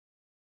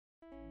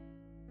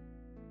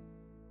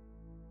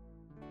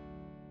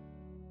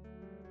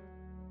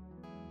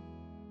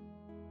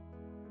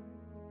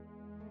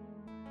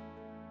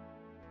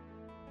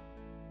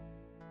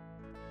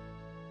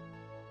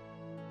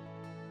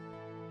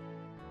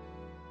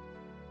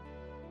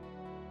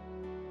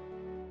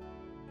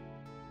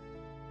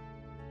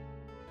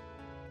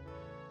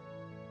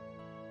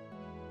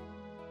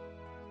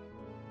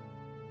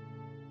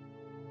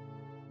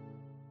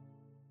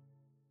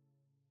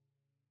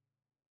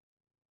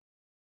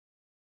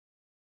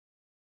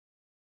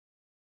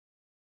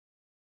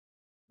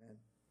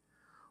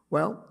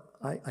Well,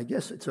 I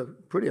guess it's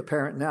pretty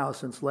apparent now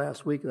since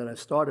last week that I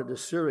started a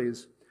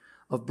series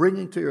of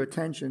bringing to your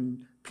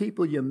attention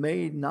people you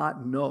may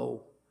not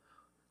know.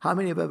 How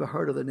many have ever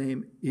heard of the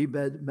name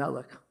Ered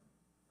Melech?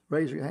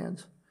 Raise your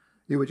hands.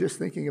 You were just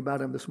thinking about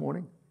him this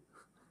morning?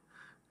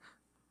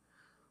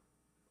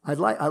 I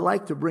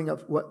like to bring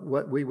up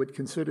what we would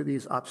consider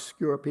these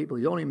obscure people.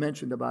 He only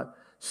mentioned about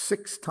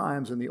 6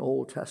 times in the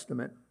Old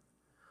Testament.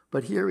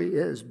 But here he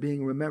is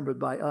being remembered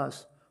by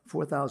us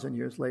 4,000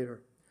 years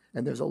later.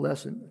 And there's a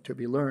lesson to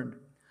be learned.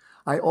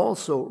 I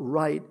also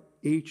write,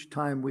 each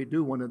time we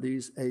do one of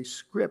these, a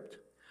script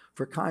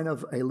for kind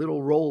of a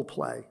little role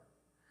play.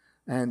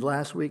 And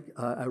last week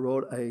I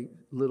wrote a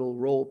little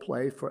role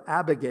play for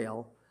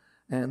Abigail.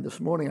 And this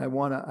morning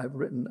I've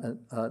written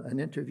an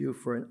interview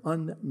for an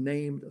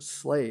unnamed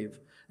slave.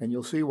 And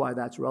you'll see why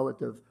that's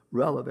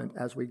relevant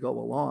as we go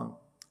along.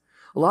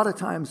 A lot of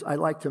times I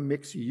like to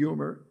mix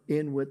humor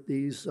in with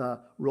these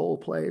role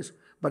plays,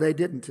 but I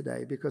didn't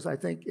today because I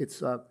think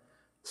it's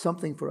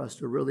something for us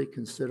to really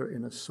consider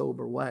in a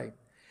sober way.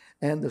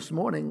 And this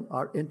morning,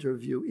 our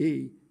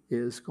interviewee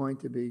is going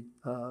to be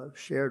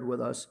shared with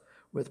us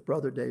with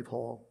Brother Dave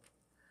Hall.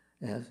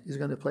 And he's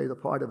going to play the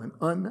part of an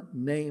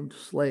unnamed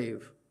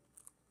slave.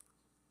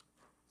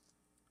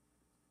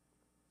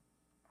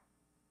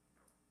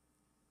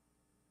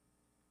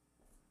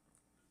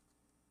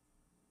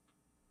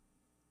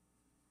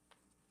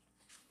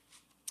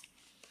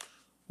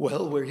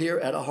 Well, we're here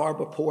at a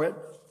harbor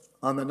port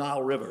on the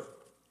Nile River.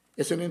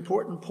 It's an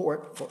important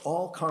port for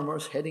all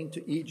commerce heading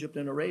to Egypt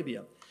and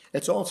Arabia.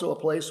 It's also a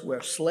place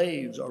where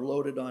slaves are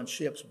loaded on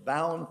ships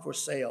bound for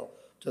sale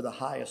to the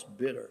highest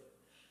bidder.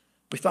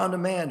 We found a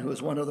man who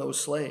is one of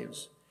those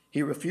slaves.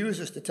 He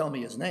refuses to tell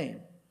me his name,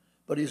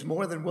 but he's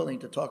more than willing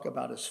to talk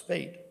about his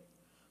fate.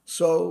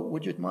 So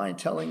would you mind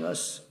telling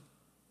us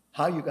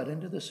how you got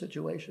into this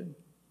situation?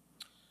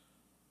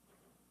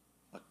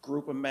 A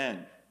group of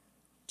men,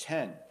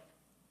 10,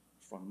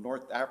 from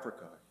North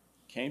Africa,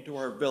 came to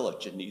our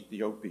village in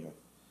Ethiopia.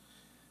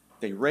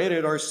 They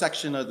raided our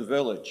section of the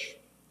village,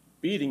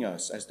 beating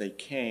us as they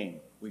came.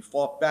 We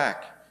fought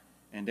back,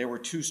 and they were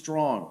too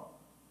strong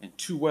and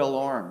too well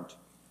armed.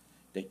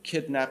 They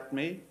kidnapped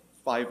me,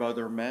 5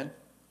 other men,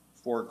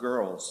 4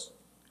 girls.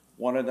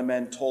 One of the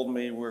men told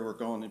me we were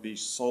going to be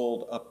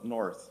sold up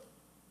north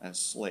as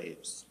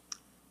slaves.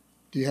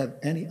 Do you have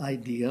any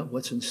idea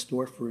what's in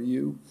store for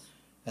you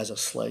as a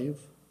slave?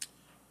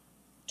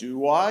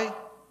 Do I?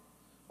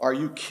 Are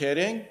you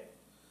kidding?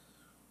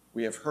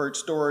 We have heard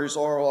stories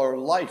all our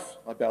life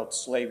about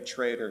slave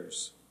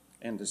traders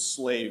and the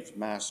slave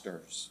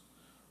masters.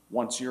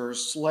 Once you're a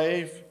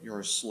slave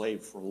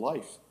for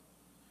life.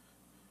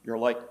 You're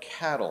like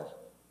cattle,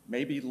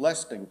 maybe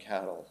less than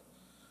cattle.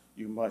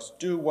 You must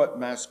do what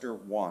master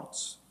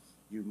wants.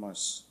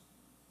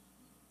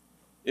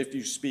 If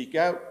you speak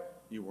out,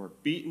 you are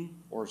beaten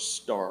or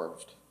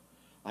starved.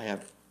 I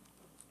have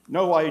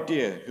no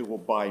idea who will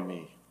buy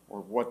me or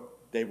what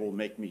they will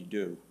make me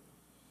do.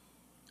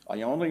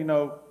 I only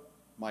know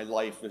my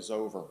life is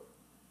over.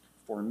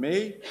 For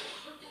me,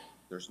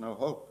 there's no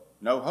hope.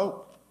 No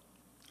hope.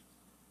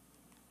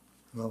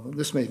 Well,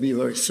 this may be a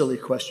very silly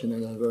question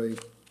and a very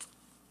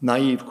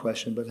naive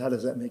question, but how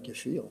does that make you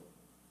feel?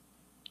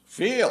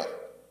 Feel?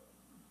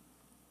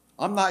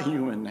 I'm not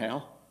human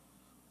now.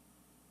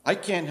 I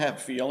can't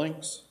have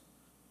feelings.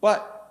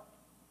 But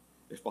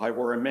if I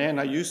were a man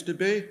I used to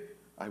be,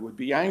 I would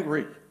be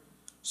angry.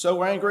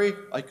 So angry,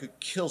 I could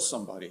kill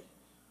somebody.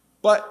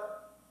 But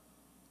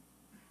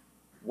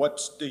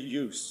what's the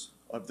use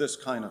of this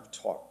kind of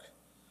talk?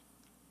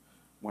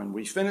 When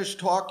we finish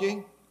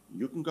talking,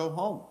 you can go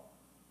home.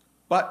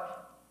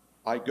 But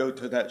I go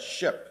to that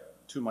ship,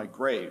 to my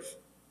grave.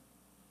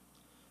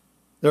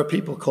 There are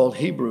people called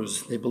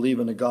Hebrews. They believe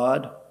in a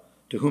God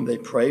to whom they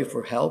pray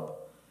for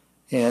help.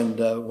 And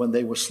when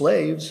they were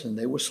slaves, and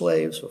they were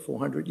slaves for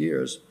 400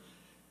 years,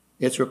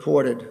 it's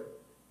reported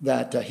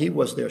that he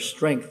was their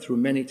strength through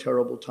many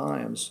terrible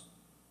times.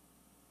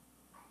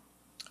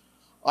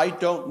 I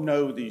don't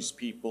know these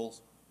people,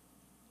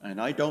 and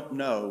I don't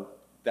know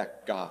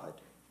that God.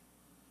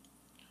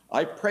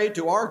 I prayed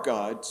to our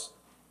gods,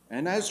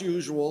 and as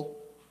usual,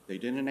 they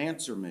didn't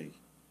answer me.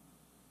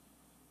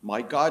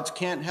 My gods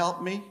can't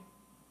help me.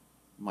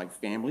 My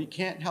family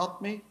can't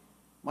help me.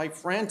 My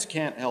friends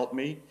can't help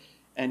me,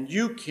 and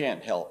you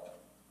can't help.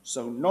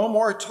 So no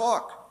more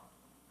talk.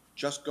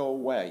 Just go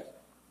away.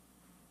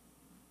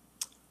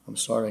 I'm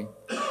sorry,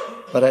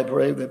 but I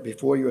pray that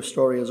before your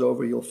story is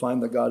over, you'll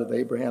find the God of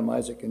Abraham,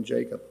 Isaac, and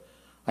Jacob.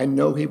 I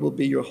know he will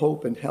be your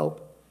hope and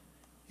help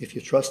if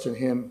you trust in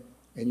him,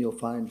 and you'll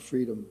find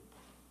freedom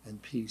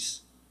and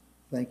peace.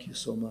 Thank you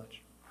so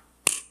much.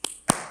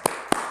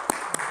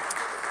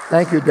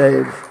 Thank you,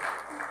 Dave.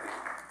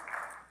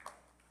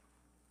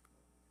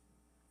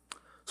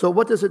 So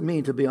what does it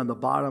mean to be on the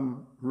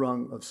bottom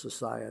rung of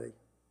society?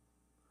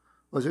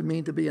 What does it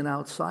mean to be an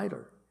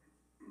outsider?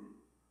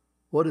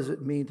 What does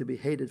it mean to be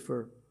hated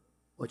for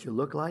what you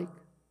look like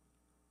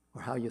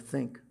or how you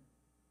think?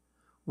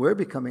 We're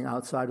becoming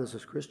outsiders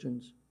as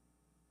Christians.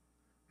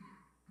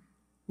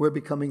 We're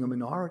becoming a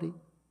minority.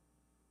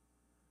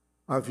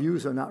 Our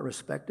views are not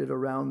respected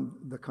around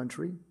the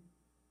country.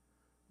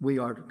 We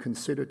are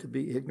considered to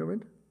be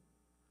ignorant.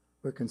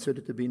 We're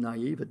considered to be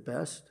naive at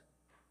best.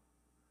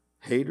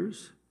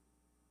 Haters.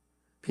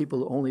 People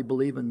who only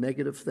believe in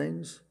negative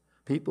things.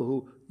 People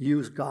who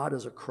use God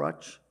as a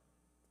crutch.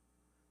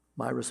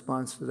 My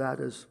response to that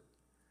is,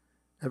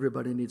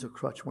 everybody needs a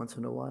crutch once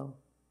in a while.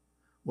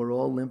 We're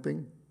all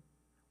limping.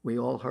 We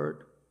all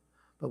hurt.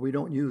 But we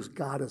don't use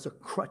God as a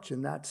crutch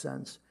in that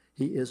sense.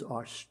 He is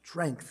our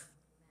strength.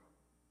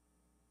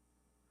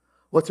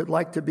 What's it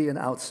like to be an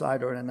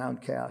outsider and an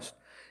outcast?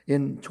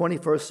 In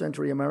 21st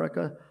century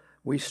America,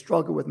 we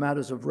struggle with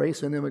matters of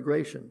race and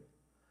immigration.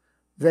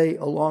 They,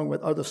 along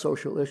with other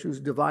social issues,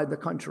 divide the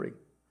country.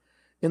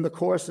 In the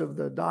course of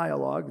the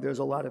dialogue, there's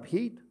a lot of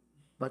heat,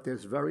 but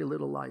there's very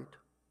little light.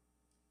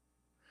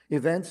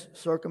 Events,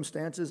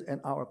 circumstances, and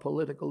our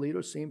political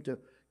leaders seem to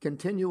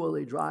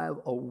continually drive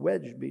a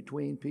wedge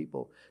between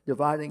people,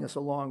 dividing us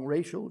along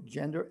racial,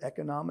 gender,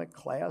 economic,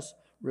 class,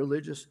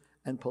 religious,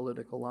 and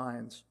political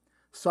lines.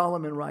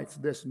 Solomon writes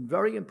this, and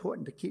very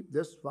important to keep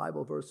this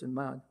Bible verse in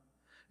mind.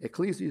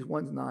 Ecclesiastes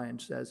 1:9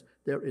 says,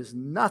 there is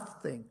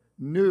nothing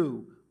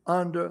new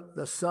under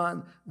the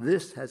sun.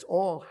 This has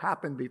all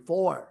happened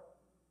before.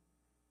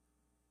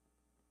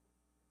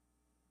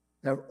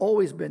 There have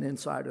always been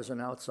insiders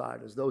and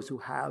outsiders, those who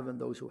have and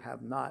those who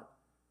have not.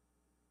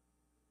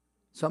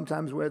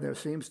 Sometimes where there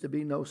seems to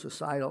be no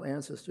societal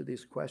answers to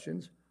these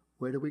questions,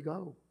 where do we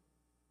go?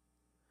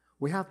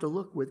 We have to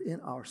look within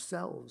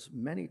ourselves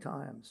many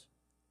times.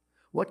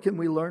 What can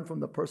we learn from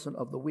the person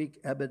of the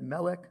week, Ered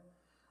Melech?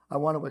 I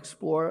want to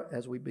explore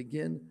as we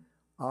begin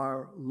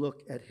our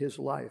look at his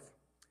life.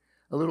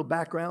 A little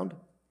background.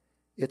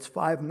 It's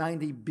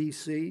 590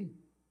 BC.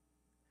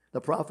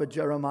 The prophet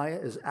Jeremiah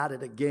is at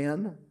it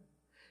again.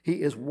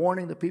 He is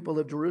warning the people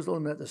of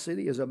Jerusalem that the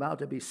city is about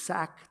to be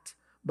sacked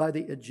by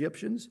the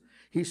Egyptians.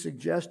 He's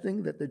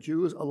suggesting that the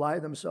Jews ally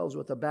themselves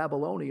with the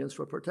Babylonians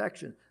for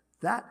protection.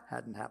 That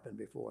hadn't happened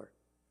before.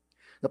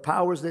 The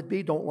powers that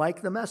be don't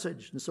like the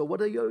message. And so what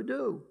do you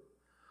do?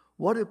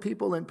 What do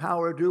people in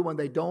power do when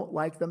they don't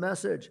like the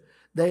message?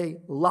 They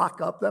lock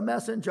up the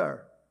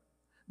messenger.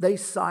 They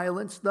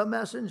silence the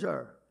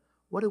messenger.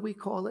 What do we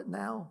call it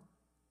now?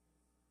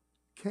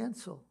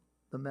 Cancel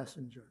the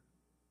messenger.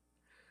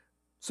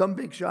 Some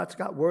big shots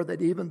got word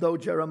that even though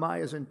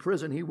Jeremiah is in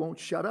prison, he won't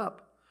shut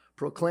up,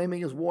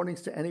 proclaiming his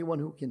warnings to anyone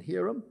who can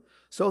hear him.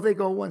 So they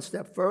go one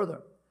step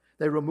further.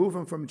 They remove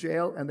him from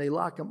jail and they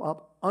lock him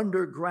up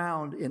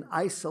underground in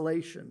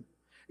isolation,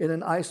 in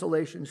an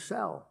isolation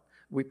cell.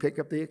 We pick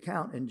up the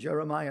account in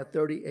Jeremiah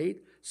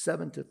 38,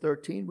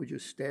 7-13. Would you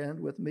stand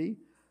with me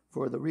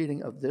for the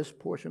reading of this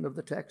portion of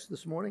the text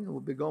this morning? And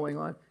we'll be going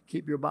on.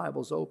 Keep your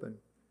Bibles open.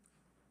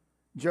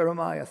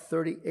 Jeremiah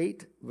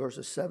 38,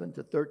 verses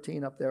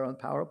 7-13 up there on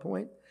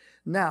PowerPoint.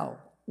 Now,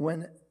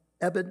 when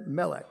Ered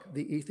Melech,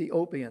 the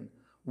Ethiopian,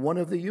 one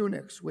of the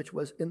eunuchs which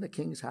was in the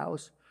king's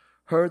house,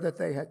 heard that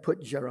they had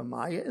put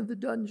Jeremiah in the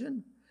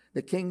dungeon,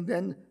 the king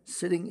then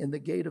sitting in the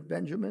gate of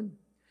Benjamin,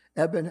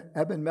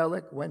 Ered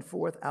Melech went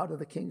forth out of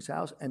the king's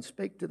house and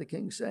spake to the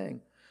king, saying,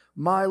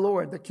 My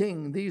lord, the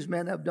king, these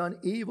men have done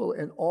evil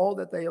in all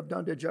that they have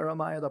done to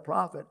Jeremiah the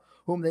prophet,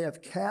 whom they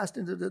have cast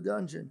into the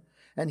dungeon.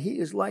 And he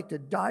is like to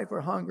die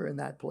for hunger in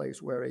that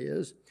place where he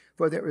is,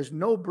 for there is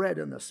no bread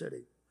in the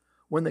city.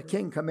 When the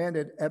king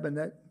commanded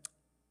Ered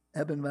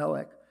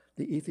Melech,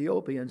 the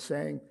Ethiopian,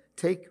 saying,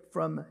 Take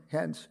from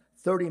hence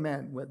 30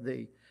 men with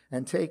thee,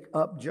 and take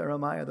up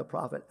Jeremiah the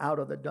prophet out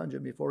of the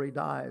dungeon before he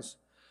dies.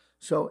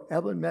 So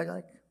Ered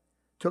Melech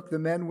took the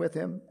men with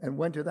him and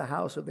went to the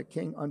house of the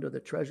king under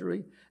the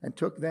treasury, and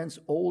took thence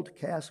old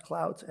cast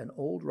clouts and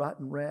old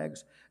rotten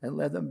rags, and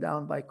led them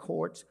down by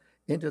cords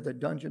into the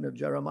dungeon of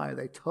Jeremiah.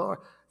 They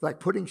tore, like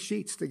putting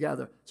sheets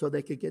together so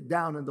they could get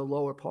down in the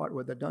lower part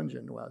where the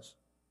dungeon was.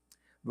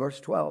 Verse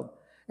 12,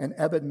 And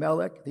Ered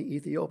Melech, the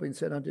Ethiopian,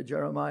 said unto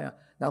Jeremiah,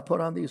 Now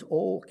put on these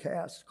old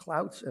cast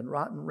clouts and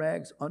rotten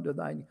rags under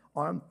thine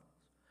arm,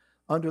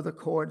 under the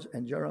cords.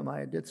 And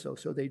Jeremiah did so.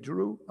 So they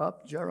drew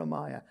up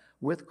Jeremiah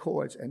with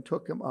cords and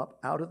took him up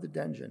out of the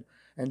dungeon.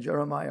 And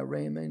Jeremiah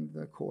remained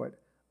in the court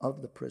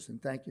of the prison.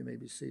 Thank you. You may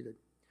be seated.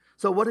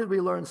 So what did we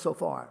learn so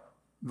far?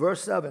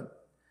 Verse 7.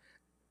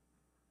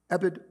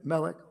 Ered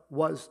Melech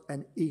was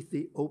an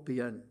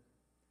Ethiopian.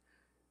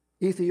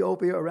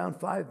 Ethiopia, around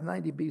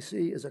 590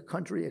 BC, is a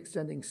country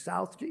extending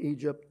south to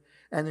Egypt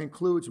and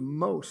includes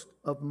most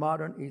of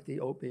modern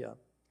Ethiopia.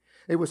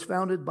 It was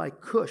founded by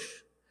Cush.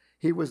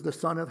 He was the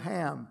son of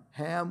Ham.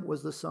 Ham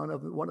was the son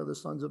of one of the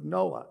sons of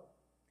Noah.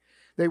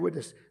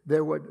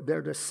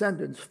 Their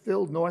descendants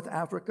filled North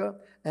Africa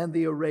and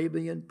the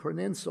Arabian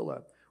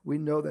Peninsula. We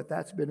know that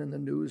that's been in the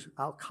news,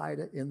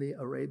 Al-Qaeda in the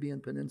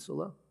Arabian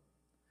Peninsula.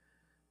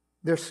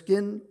 Their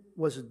skin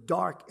was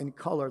dark in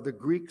color. The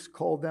Greeks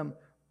called them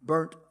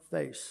burnt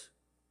face.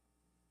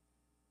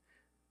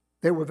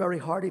 They were very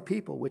hardy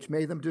people, which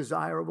made them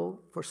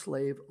desirable for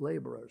slave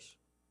laborers.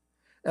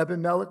 Ered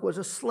Melech was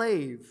a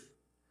slave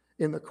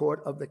in the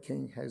court of the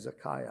king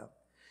Hezekiah.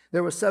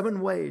 There were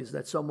 7 ways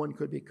that someone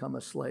could become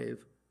a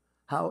slave,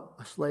 how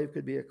a slave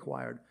could be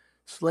acquired.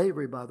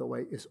 Slavery, by the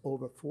way, is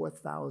over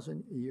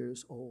 4,000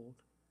 years old.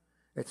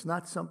 It's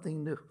not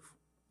something new,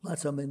 not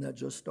something that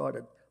just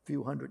started a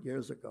few hundred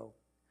years ago.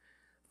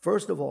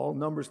 First of all,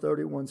 Numbers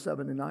 31,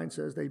 7 and 9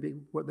 says they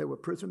were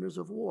prisoners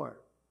of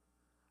war,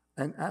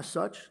 and as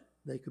such,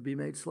 they could be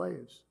made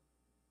slaves.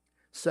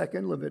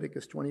 Second,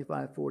 Leviticus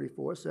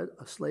 25:44 said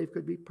a slave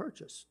could be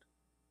purchased.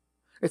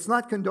 It's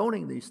not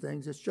condoning these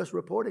things, it's just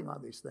reporting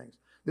on these things.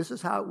 This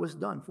is how it was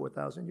done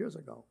 4,000 years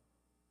ago.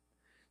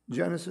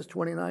 Genesis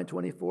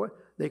 29:24,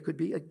 they could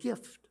be a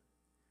gift.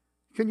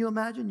 Can you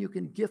imagine you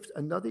can gift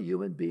another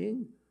human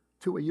being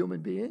to a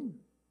human being?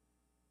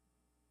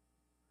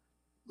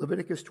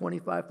 Leviticus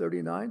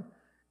 25:39,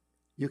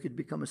 you could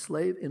become a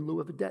slave in lieu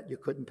of a debt. You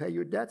couldn't pay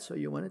your debt, so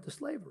you went into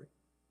slavery.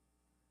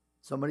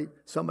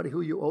 Somebody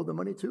who you owe the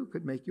money to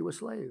could make you a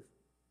slave.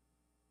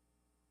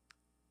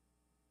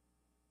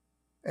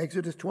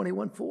 Exodus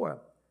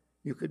 21:4,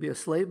 you could be a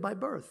slave by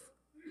birth.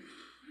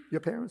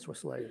 Your parents were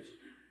slaves.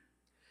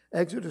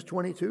 Exodus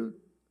 22,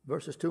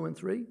 verses 2 and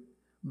 3,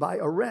 by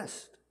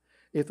arrest,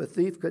 if a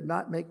thief could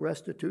not make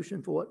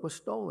restitution for what was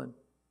stolen,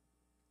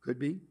 could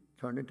be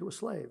turned into a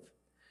slave.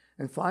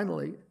 And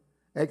finally,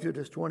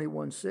 Exodus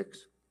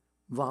 21:6,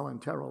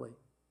 voluntarily.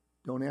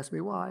 Don't ask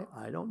me why,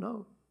 I don't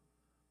know.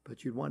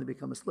 But you'd want to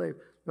become a slave.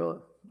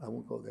 Well, I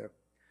won't go there.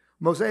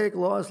 Mosaic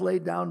laws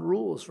laid down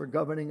rules for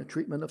governing the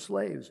treatment of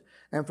slaves.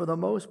 And for the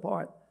most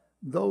part,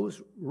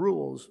 those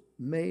rules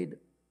made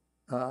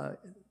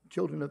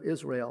children of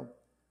Israel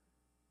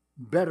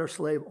better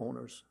slave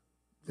owners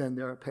than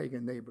their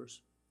pagan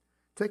neighbors.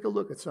 Take a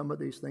look at some of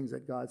these things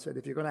that God said.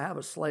 If you're going to have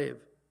a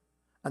slave,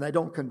 and I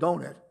don't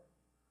condone it,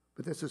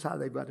 but this is how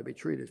they've got to be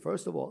treated.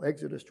 First of all,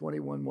 Exodus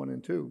 21:1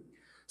 and 2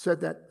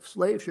 said that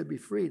slaves should be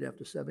freed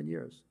after 7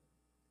 years.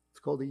 It's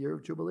called the year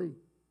of Jubilee.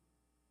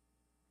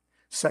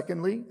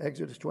 Secondly,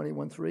 Exodus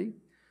 21:3,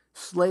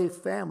 slave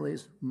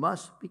families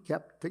must be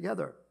kept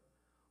together.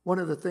 One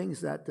of the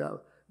things that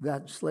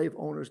slave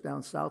owners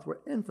down south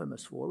were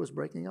infamous for was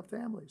breaking up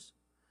families.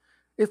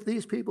 If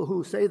these people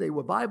who say they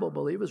were Bible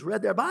believers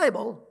read their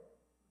Bible,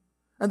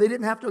 and they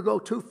didn't have to go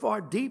too far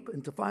deep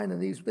into finding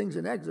these things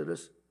in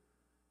Exodus,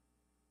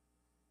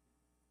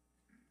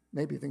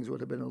 maybe things would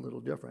have been a little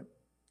different.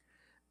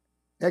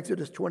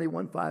 Exodus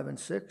 21:5 and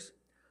 6,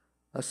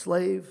 a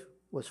slave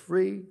was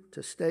free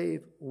to stay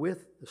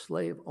with the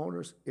slave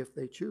owners if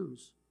they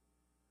choose.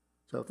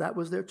 So if that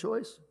was their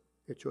choice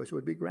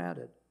would be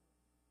granted.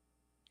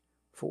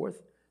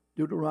 Fourth,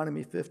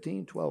 Deuteronomy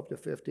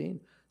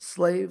 15:12-15,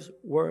 slaves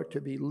were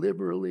to be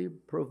liberally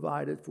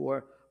provided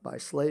for by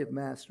slave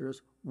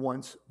masters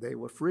once they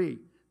were free.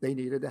 They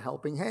needed a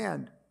helping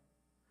hand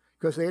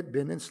because they had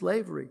been in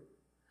slavery.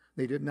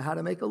 They didn't know how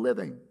to make a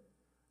living,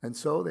 and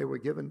so they were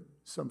given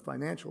some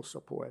financial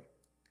support.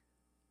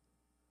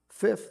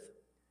 Fifth,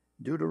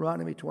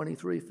 Deuteronomy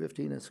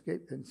 23:15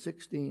 and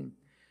 16,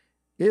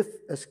 if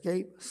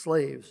escaped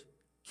slaves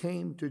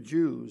came to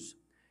Jews,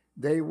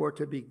 they were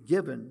to be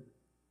given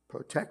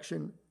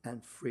protection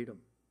and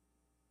freedom.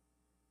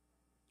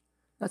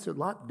 That's a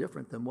lot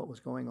different than what was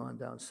going on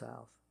down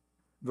south.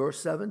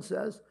 Verse 7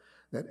 says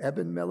that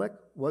Ered Melech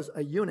was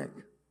a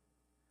eunuch.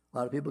 A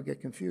lot of people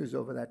get confused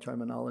over that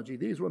terminology.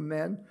 These were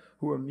men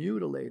who were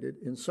mutilated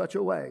in such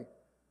a way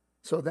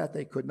so that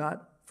they could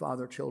not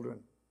father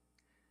children.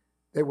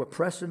 They were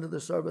pressed into the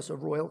service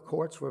of royal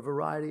courts for a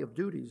variety of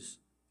duties.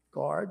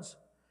 Guards,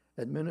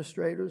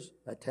 administrators,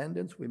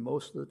 attendants. We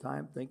most of the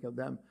time think of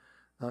them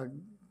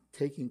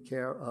taking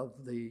care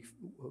of the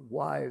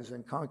wives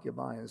and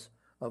concubines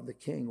of the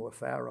king or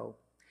pharaoh.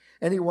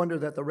 Any wonder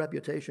that the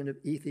reputation of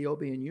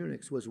Ethiopian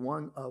eunuchs was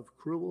one of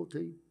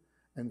cruelty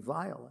and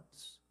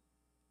violence?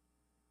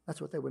 That's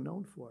what they were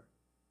known for.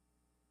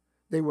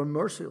 They were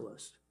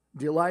merciless,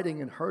 delighting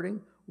in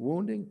hurting,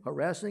 wounding,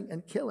 harassing,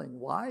 and killing.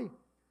 Why?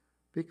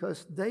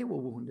 Because they were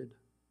wounded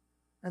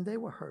and they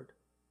were hurt.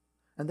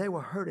 And they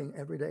were hurting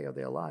every day of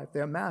their life.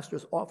 Their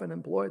masters often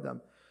employed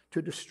them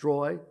to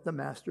destroy the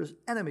master's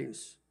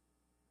enemies.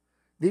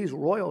 These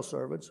royal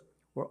servants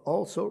were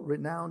also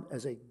renowned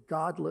as a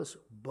godless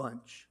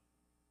bunch.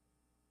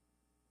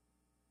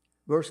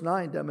 Verse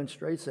 9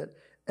 demonstrates that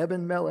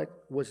Ered Melech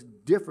was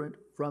different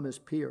from his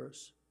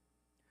peers.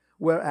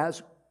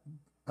 Whereas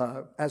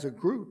as a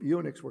group,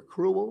 eunuchs were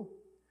cruel,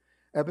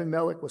 Ered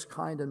Melech was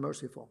kind and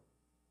merciful.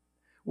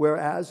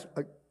 Whereas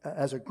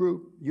as a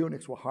group,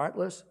 eunuchs were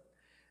heartless,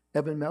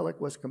 Ered Melech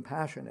was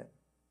compassionate.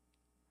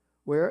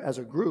 Where as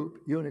a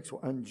group, eunuchs were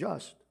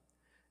unjust,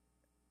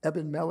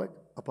 Ered Melech,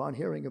 upon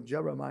hearing of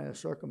Jeremiah's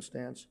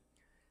circumstance,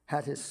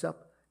 had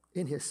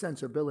in his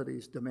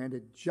sensibilities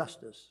demanded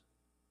justice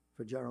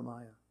for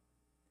Jeremiah.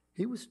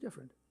 He was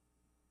different.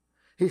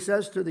 He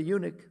says to the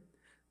eunuch,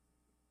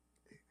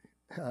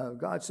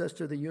 God says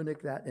to the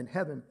eunuch that in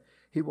heaven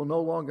he will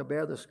no longer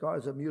bear the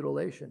scars of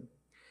mutilation.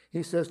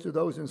 He says to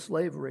those in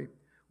slavery,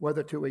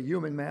 whether to a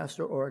human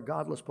master or a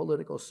godless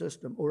political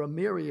system or a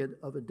myriad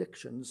of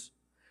addictions,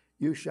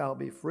 you shall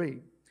be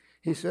free.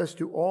 He says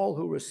to all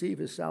who receive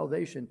his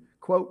salvation,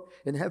 quote, quote,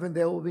 "In heaven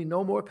there will be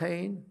no more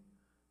pain,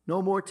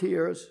 no more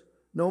tears,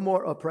 no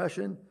more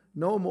oppression,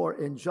 no more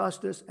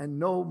injustice, and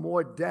no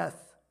more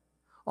death."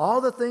 All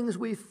the things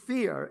we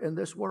fear in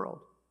this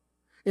world,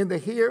 in the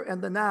here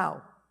and the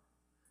now,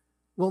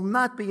 will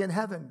not be in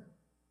heaven.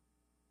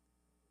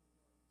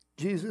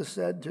 Jesus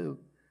said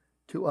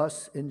to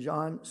us in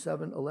John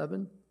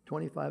 7:11,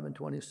 25 and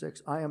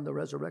 26, "I am the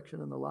resurrection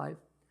and the life.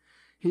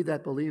 He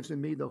that believes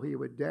in me, though he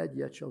were dead,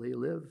 yet shall he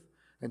live.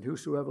 And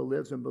whosoever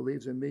lives and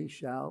believes in me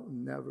shall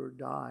never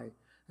die."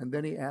 And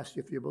then he asked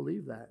you if you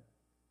believe that.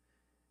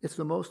 It's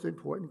the most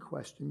important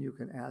question you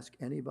can ask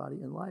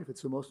anybody in life.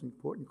 It's the most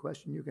important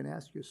question you can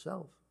ask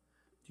yourself.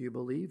 Do you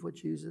believe what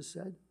Jesus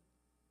said?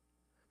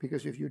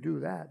 Because if you do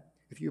that,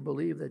 if you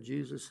believe that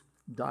Jesus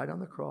died on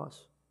the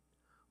cross,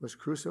 was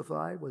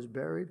crucified, was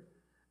buried,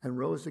 and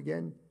rose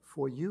again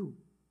for you,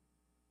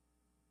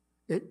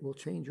 it will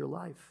change your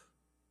life.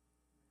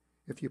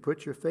 If you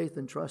put your faith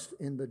and trust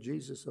in the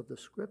Jesus of the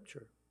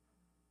Scripture,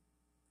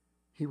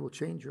 he will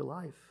change your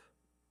life.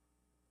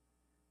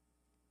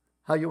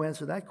 How you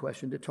answer that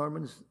question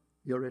determines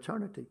your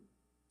eternity,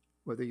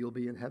 whether you'll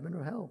be in heaven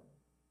or hell.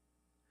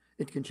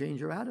 It can change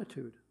your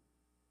attitude.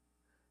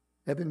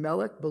 Ered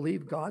Melech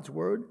believed God's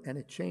word, and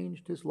it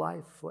changed his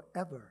life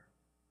forever.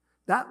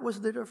 That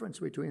was the difference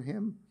between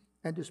him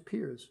and his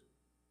peers.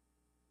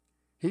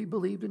 He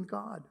believed in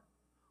God.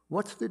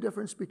 What's the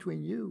difference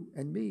between you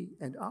and me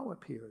and our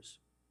peers?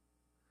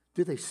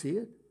 Do they see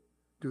it?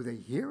 Do they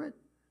hear it?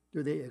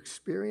 Do they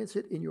experience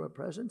it in your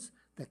presence,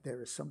 that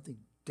there is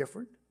something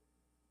different?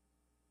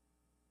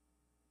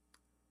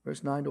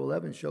 Verse 9 to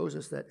 11 shows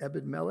us that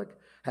Ered Melech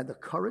had the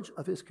courage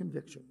of his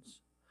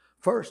convictions.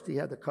 First, he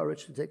had the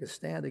courage to take a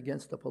stand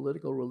against the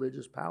political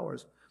religious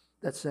powers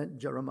that sent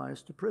Jeremiah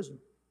to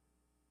prison.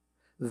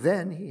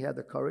 Then he had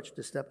the courage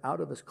to step out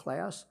of his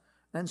class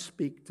and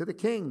speak to the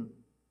king.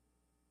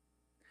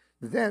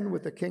 Then,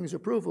 with the king's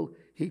approval,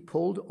 he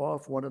pulled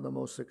off one of the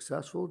most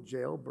successful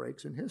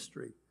jailbreaks in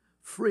history,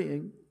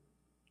 freeing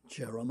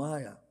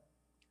Jeremiah.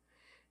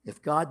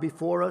 If God be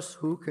for us,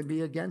 who can be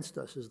against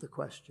us, is the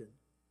question.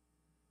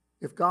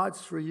 If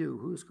God's for you,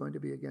 who's going to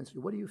be against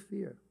you? What do you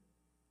fear?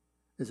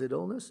 Is it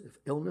illness? If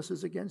illness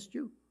is against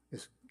you,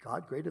 is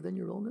God greater than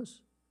your illness?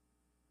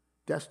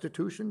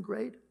 Destitution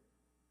great?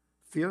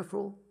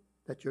 Fearful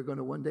that you're going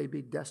to one day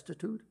be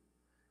destitute?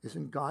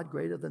 Isn't God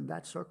greater than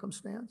that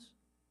circumstance?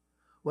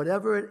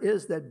 Whatever it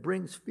is that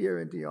brings fear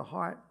into your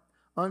heart,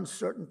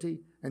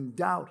 uncertainty and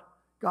doubt,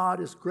 God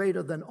is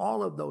greater than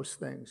all of those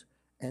things.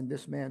 And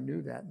this man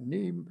knew that.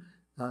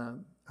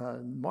 Martin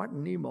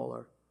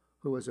Niemöller,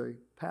 who was a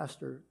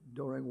pastor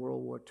during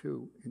World War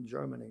II in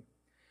Germany,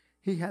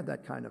 he had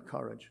that kind of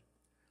courage.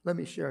 Let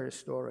me share his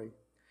story.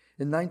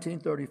 In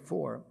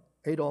 1934,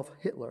 Adolf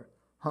Hitler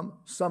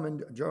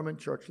summoned German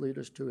church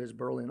leaders to his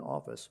Berlin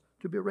office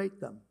to berate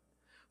them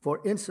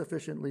for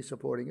insufficiently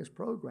supporting his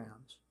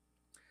programs.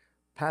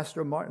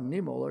 Pastor Martin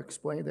Niemöller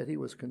explained that he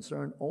was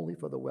concerned only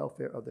for the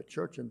welfare of the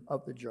church and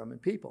of the German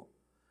people.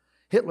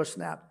 Hitler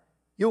snapped,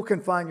 "You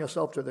confine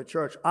yourself to the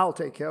church. I'll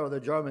take care of the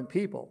German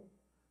people."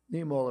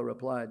 Niemöller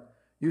replied,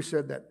 "You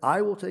said that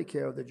I will take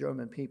care of the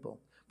German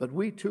people. But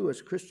we too,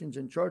 as Christians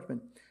and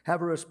churchmen,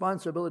 have a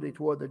responsibility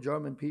toward the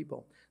German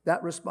people.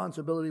 That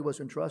responsibility was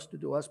entrusted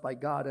to us by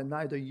God, and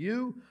neither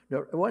you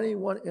nor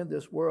anyone in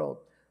this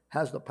world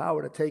has the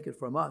power to take it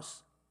from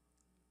us."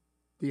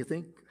 Do you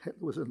think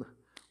Hitler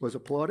was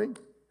applauding?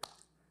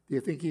 Do you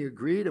think he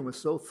agreed and was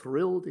so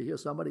thrilled to hear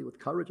somebody with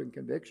courage and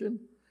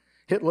conviction?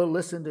 Hitler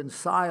listened in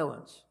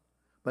silence.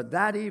 But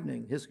that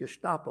evening, his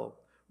Gestapo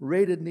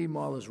raided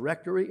Niemöller's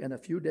rectory, and a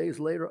few days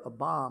later, a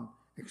bomb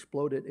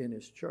exploded in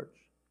his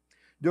church.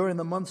 During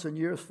the months and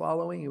years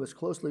following, he was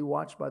closely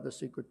watched by the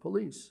secret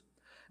police.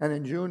 And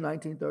in June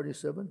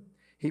 1937,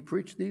 he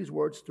preached these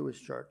words to his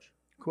church,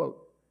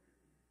 quote,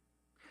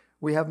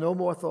 "We have no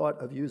more thought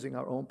of using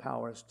our own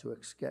powers to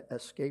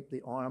escape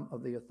the arm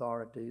of the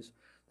authorities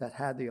that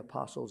had the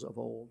apostles of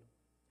old.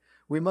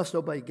 We must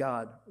obey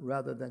God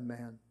rather than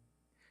man."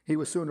 He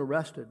was soon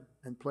arrested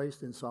and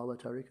placed in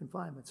solitary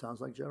confinement.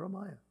 Sounds like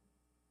Jeremiah.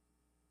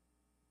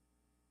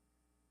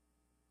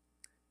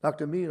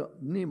 Dr.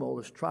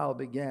 Niemöller's trial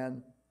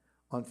began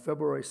on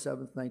February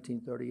 7th,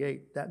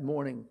 1938. That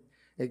morning,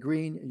 a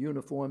green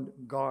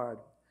uniformed guard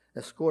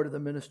escorted the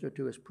minister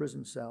to his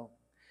prison cell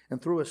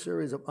and through a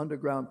series of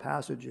underground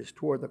passages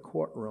toward the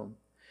courtroom.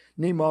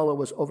 Niemöller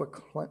was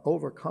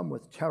overcome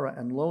with terror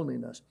and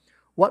loneliness.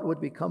 What would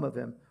become of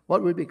him?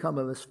 What would become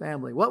of his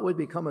family? What would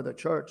become of the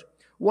church?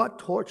 What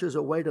tortures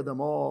awaited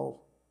them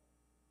all?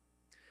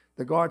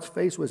 The guard's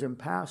face was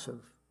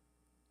impassive,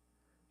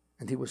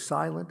 and he was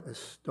silent as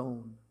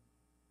stone.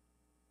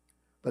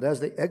 But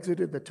as they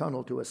exited the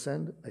tunnel to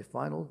ascend a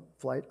final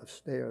flight of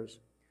stairs,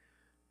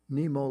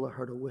 Niemöller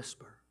heard a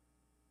whisper.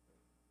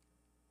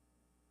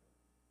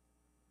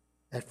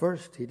 At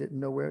first, he didn't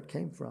know where it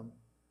came from,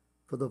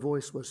 for the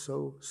voice was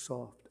so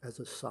soft as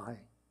a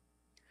sigh.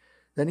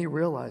 Then he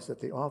realized that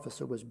the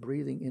officer was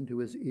breathing into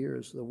his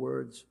ears the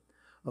words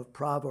of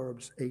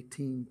Proverbs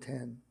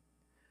 18:10,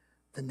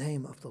 "The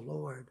name of the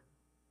Lord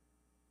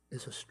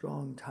is a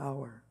strong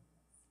tower.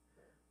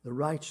 The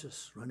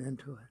righteous run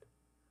into it,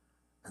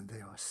 and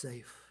they are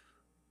safe.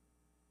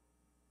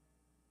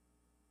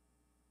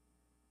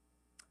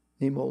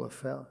 Nehemiah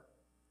fell.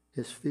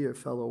 His fear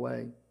fell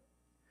away.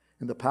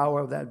 And the power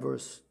of that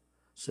verse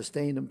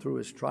sustained him through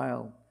his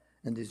trial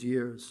and his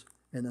years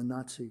in a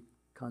Nazi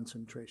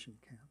concentration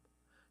camp.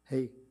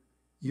 Hey,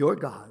 your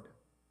God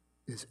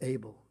is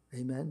able.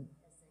 Amen.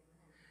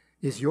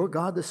 Is your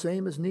God the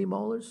same as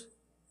Nehemiah's?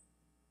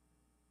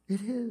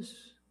 It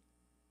is.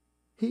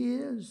 He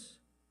is.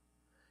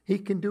 He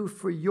can do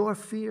for your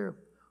fear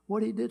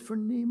what he did for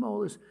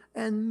Nehemiah's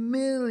and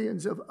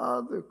millions of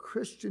other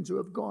Christians who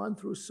have gone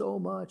through so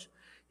much.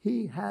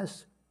 He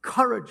has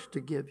courage to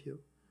give you.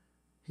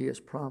 He has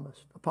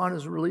promised. Upon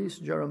his release,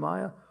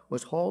 Jeremiah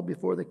was hauled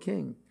before the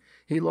king.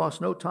 He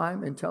lost no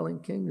time in telling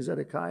King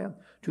Zedekiah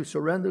to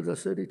surrender the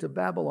city to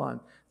Babylon.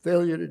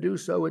 Failure to do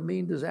so would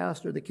mean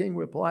disaster. The king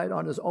replied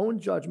on his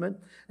own judgment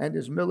and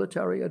his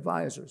military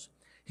advisors.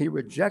 He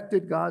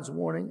rejected God's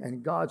warning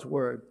and God's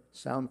word.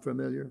 Sound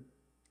familiar?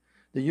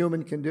 The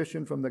human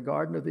condition from the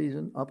Garden of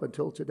Eden up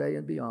until today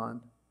and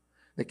beyond.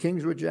 The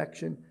king's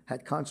rejection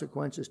had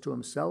consequences to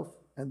himself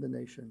and the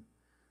nation.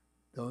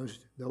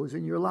 Those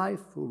in your life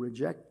who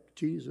reject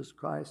Jesus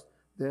Christ,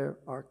 there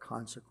are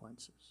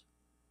consequences.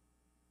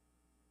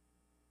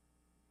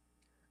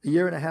 A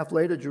year and a half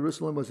later,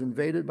 Jerusalem was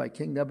invaded by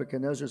King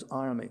Nebuchadnezzar's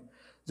army.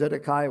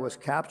 Zedekiah was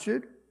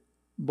captured,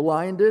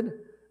 blinded,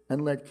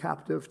 and led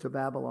captive to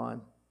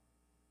Babylon.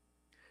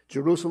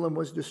 Jerusalem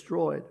was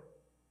destroyed.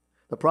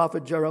 The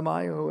prophet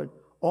Jeremiah, who had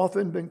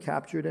often been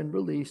captured and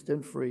released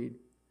and freed.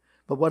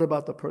 But what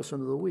about the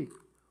person of the week?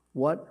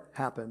 What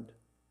happened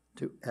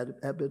to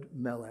Ered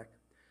Melech?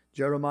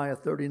 Jeremiah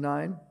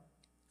 39,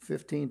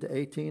 15 to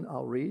 18,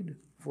 I'll read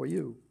for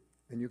you,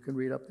 and you can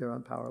read up there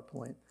on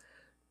PowerPoint.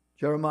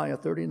 Jeremiah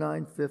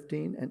 39,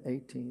 15 and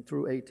 18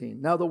 through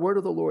 18. Now the word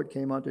of the Lord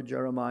came unto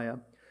Jeremiah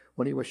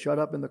when he was shut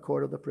up in the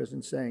court of the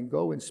prison, saying,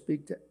 Go and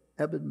speak to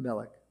Ered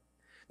Melech,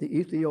 the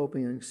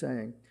Ethiopian,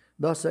 saying,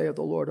 Thus saith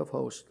the Lord of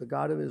hosts, the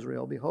God of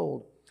Israel,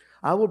 Behold,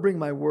 I will bring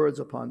my words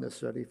upon this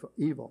city for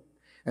evil,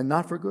 and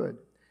not for good,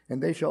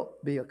 and they shall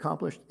be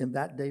accomplished in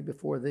that day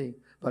before thee.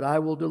 But I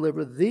will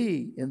deliver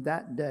thee in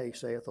that day,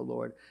 saith the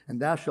Lord, and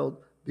thou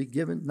shalt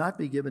not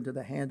be given to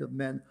the hand of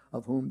men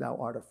of whom thou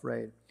art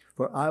afraid.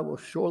 For I will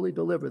surely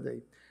deliver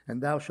thee,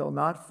 and thou shalt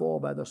not fall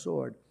by the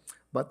sword,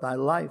 but thy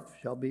life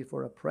shall be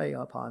for a prey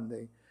upon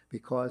thee,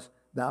 because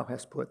thou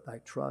hast put thy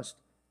trust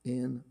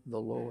in the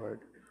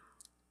Lord.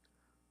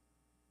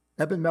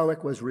 Ered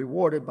Melech was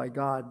rewarded by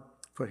God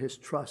for his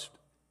trust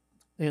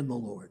in the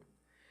Lord.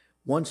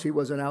 Once he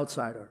was an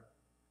outsider,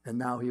 and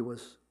now he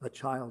was a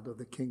child of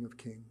the King of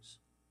Kings.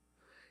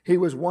 He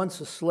was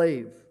once a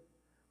slave,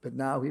 but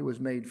now he was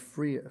made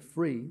free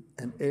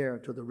and heir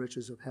to the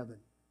riches of heaven.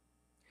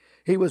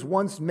 He was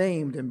once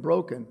maimed and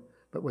broken,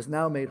 but was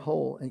now made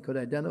whole and could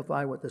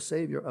identify with the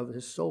Savior of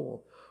his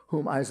soul,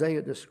 whom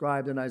Isaiah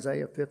described in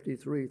Isaiah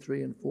 53,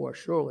 3 and 4.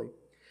 Surely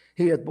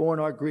he hath borne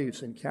our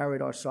griefs and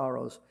carried our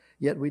sorrows,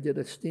 yet we did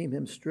esteem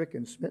him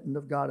stricken, smitten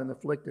of God, and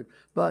afflicted.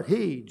 But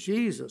he,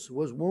 Jesus,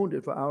 was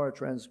wounded for our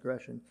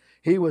transgression.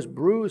 He was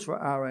bruised for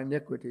our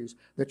iniquities.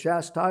 The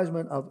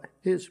chastisement of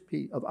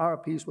our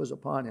peace was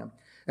upon him,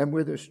 and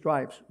with his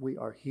stripes we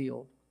are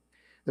healed.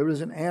 There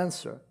is an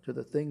answer to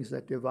the things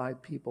that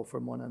divide people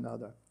from one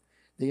another.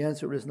 The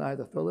answer is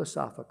neither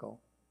philosophical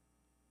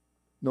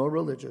nor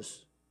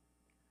religious.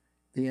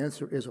 The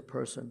answer is a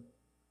person.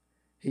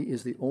 He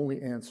is the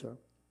only answer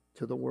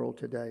to the world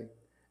today,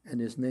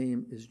 and his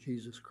name is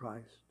Jesus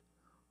Christ,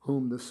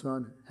 whom the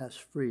Son has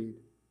freed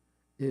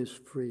is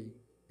free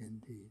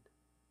indeed.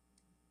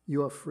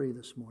 You are free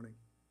this morning.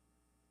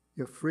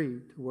 You're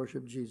free to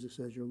worship Jesus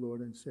as your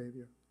Lord and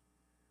Savior.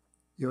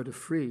 You're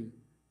free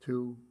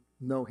to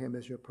know him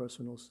as your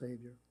personal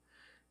Savior.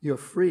 You're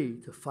free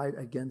to fight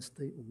against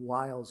the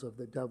wiles of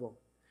the devil.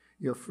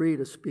 You're free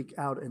to speak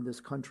out in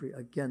this country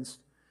against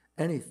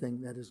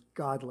anything that is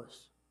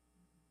godless.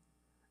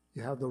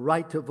 You have the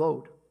right to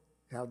vote.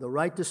 You have the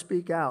right to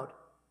speak out.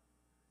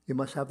 You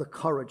must have the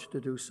courage to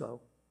do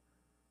so.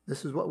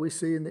 This is what we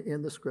see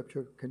in the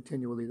scripture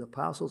continually. The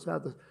apostles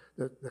had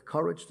the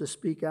courage to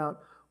speak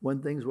out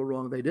when things were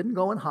wrong. They didn't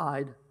go and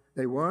hide.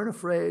 They weren't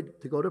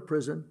afraid to go to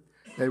prison.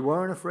 They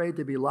weren't afraid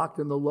to be locked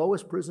in the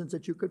lowest prisons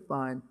that you could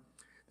find.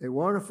 They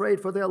weren't afraid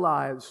for their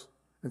lives,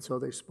 and so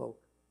they spoke.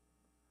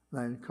 And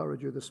I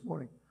encourage you this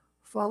morning,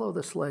 follow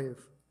the slave.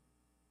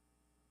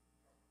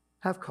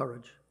 Have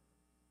courage.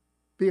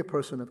 Be a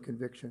person of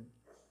conviction.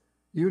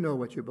 You know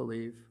what you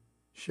believe.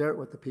 Share it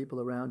with the people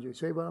around you.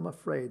 Say, but I'm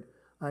afraid.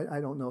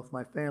 I don't know if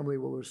my family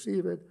will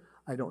receive it.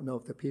 I don't know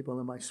if the people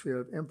in my sphere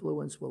of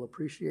influence will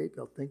appreciate.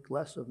 They'll think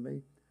less of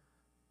me.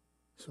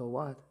 So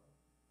what?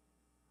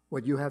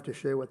 What you have to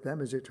share with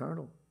them is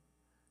eternal.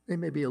 They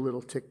may be a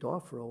little ticked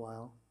off for a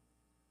while,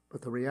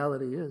 but the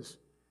reality is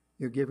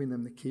you're giving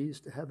them the keys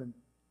to heaven,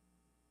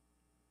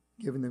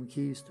 giving them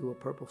keys to a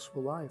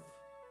purposeful life.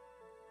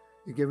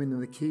 You're giving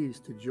them the keys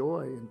to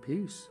joy and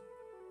peace,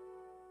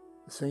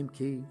 the same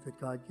key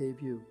that God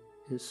gave you,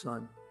 his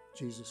Son,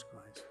 Jesus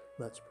Christ.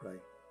 Let's pray.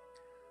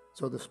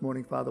 So this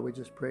morning, Father, we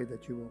just pray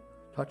that you will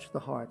touch the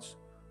hearts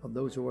of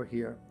those who are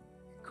here.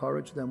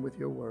 Encourage them with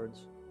your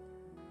words.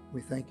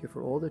 We thank you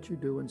for all that you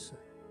do and say.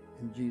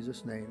 In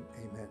Jesus' name,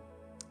 amen.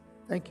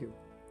 Thank you.